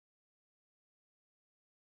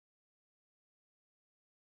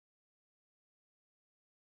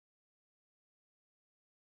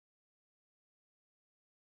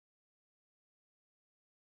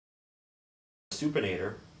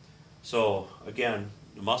supinator. So again,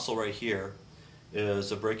 the muscle right here is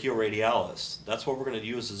the brachioradialis. That's what we're going to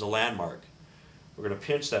use as a landmark. We're going to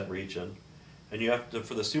pinch that region, and you have to,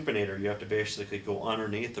 for the supinator, you have to basically go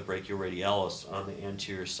underneath the brachioradialis on the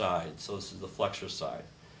anterior side. So this is the flexor side.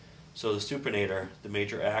 So the supinator, the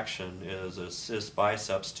major action is assist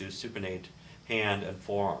biceps to supinate hand and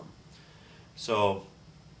forearm. So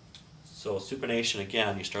supination,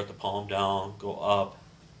 again, you start the palm down, go up.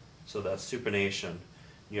 So that's supination.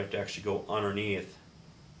 You have to actually go underneath,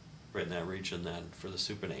 right in that region then, for the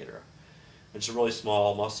supinator. It's a really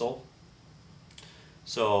small muscle.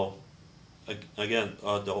 So again,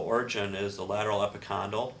 the origin is the lateral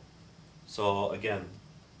epicondyle. So again,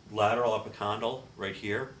 lateral epicondyle right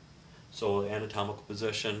here. So anatomical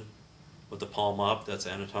position with the palm up, that's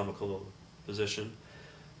anatomical position.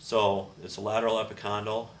 So it's a lateral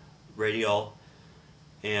epicondyle, radial,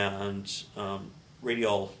 and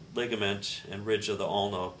radial ligament and ridge of the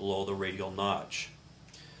ulna below the radial notch.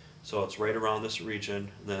 So it's right around this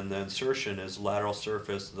region. Then the insertion is lateral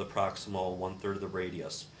surface of the proximal 1/3 of the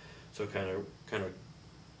radius. So it kind of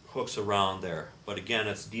hooks around there. But again,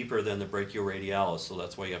 it's deeper than the brachioradialis, so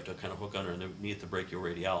that's why you have to kind of hook underneath the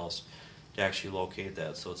brachioradialis to actually locate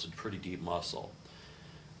that. So it's a pretty deep muscle.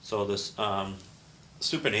 So this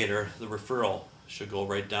supinator, the referral, should go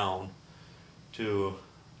right down to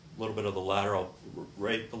a little bit of the lateral,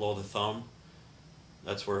 right below the thumb.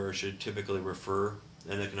 That's where it should typically refer,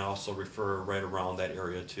 and it can also refer right around that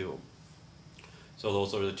area too. So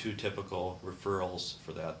those are the two typical referrals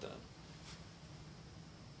for that then.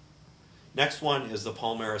 Next one is the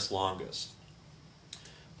palmaris longus.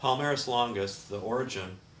 Palmaris longus, the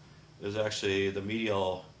origin, is actually the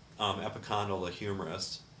medial epicondyle of the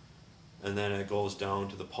humerus, and then it goes down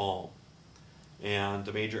to the palm. And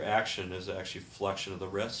the major action is actually flexion of the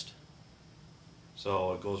wrist.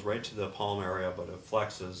 So it goes right to the palm area, but it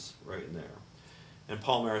flexes right in there. And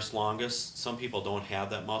palmaris longus, some people don't have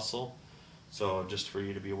that muscle, so just for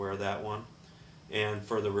you to be aware of that one. And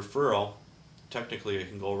for the referral, technically it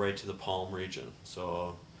can go right to the palm region.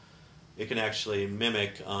 So it can actually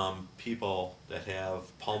mimic people that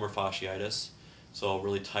have palmar fasciitis, so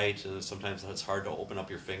really tight, and sometimes it's hard to open up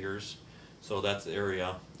your fingers. So that's the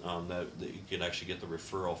area that you can actually get the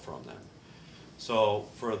referral from them. So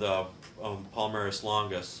for the palmaris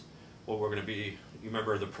longus, what we're going to be, you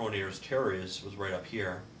remember the pronator teres was right up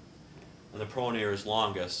here, and the pronator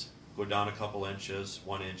longus go down a couple inches,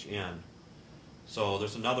 1 inch in. So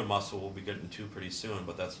there's another muscle we'll be getting to pretty soon,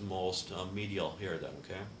 but that's the most medial here then,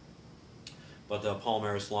 okay? But the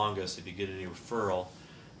palmaris longus, if you get any referral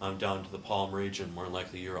down to the palm region, more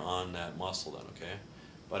likely you're on that muscle then, okay?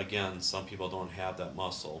 But again, some people don't have that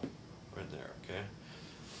muscle right there, okay?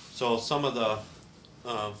 So some of the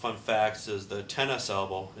fun facts is the tennis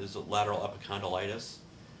elbow is lateral epicondylitis.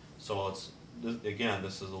 So it's, again,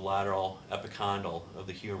 this is the lateral epicondyle of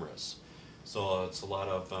the humerus. So it's a lot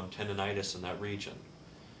of tendinitis in that region.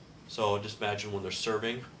 So just imagine when they're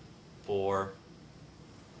serving for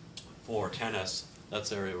tennis, that's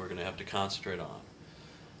the area we're going to have to concentrate on.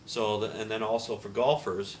 So and then also for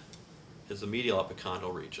golfers is the medial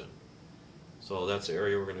epicondyle region. So that's the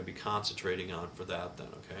area we're going to be concentrating on for that then,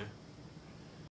 okay?